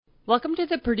Welcome to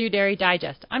the Purdue Dairy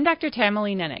Digest. I'm Dr.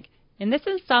 Tamalee Nennig. In this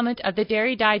installment of the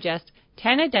Dairy Digest,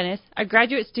 Tana Dennis, a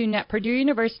graduate student at Purdue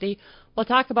University, will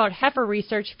talk about heifer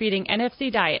research feeding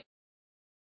NFC diet.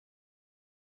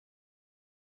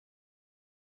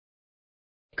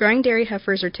 Growing dairy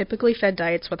heifers are typically fed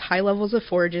diets with high levels of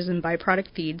forages and byproduct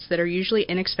feeds that are usually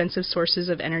inexpensive sources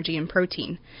of energy and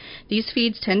protein. These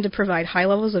feeds tend to provide high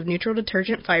levels of neutral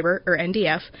detergent fiber, or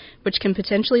NDF, which can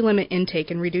potentially limit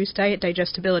intake and reduce diet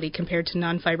digestibility compared to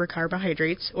non-fiber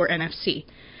carbohydrates, or NFC.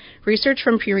 Research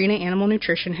from Purina Animal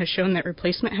Nutrition has shown that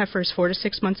replacement heifers 4 to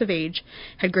 6 months of age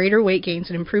had greater weight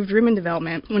gains and improved rumen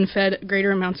development when fed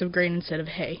greater amounts of grain instead of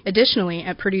hay. Additionally,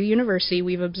 at Purdue University,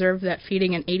 we've observed that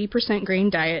feeding an 80% grain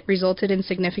diet resulted in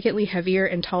significantly heavier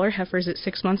and taller heifers at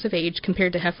 6 months of age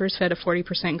compared to heifers fed a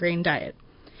 40% grain diet.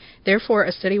 Therefore,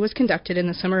 a study was conducted in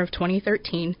the summer of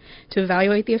 2013 to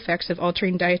evaluate the effects of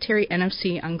altering dietary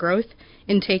NFC on growth,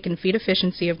 intake, and feed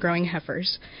efficiency of growing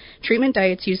heifers. Treatment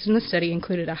diets used in the study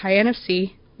included a high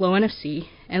NFC, low NFC,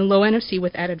 and low NFC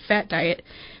with added fat diet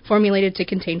formulated to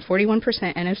contain 41%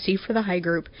 NFC for the high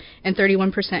group and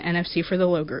 31% NFC for the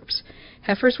low groups.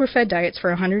 Heifers were fed diets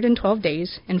for 112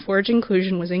 days, and forage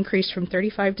inclusion was increased from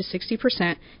 35 to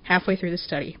 60% halfway through the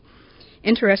study.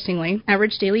 Interestingly,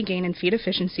 average daily gain in feed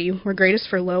efficiency were greatest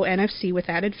for low NFC with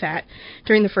added fat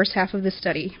during the first half of the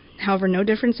study. However, no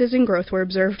differences in growth were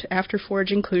observed after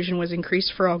forage inclusion was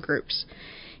increased for all groups.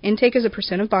 Intake as a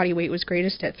percent of body weight was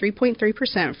greatest at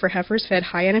 3.3% for heifers fed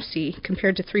high NFC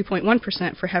compared to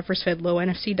 3.1% for heifers fed low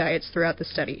NFC diets throughout the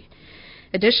study.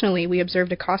 Additionally, we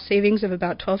observed a cost savings of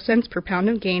about 12 cents per pound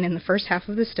of gain in the first half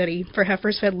of the study for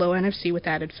heifers fed low NFC with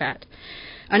added fat.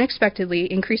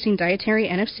 Unexpectedly, increasing dietary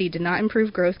NFC did not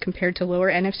improve growth compared to lower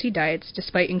NFC diets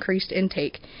despite increased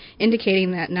intake,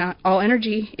 indicating that not all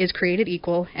energy is created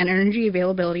equal and energy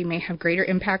availability may have greater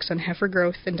impacts on heifer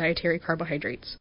growth than dietary carbohydrates.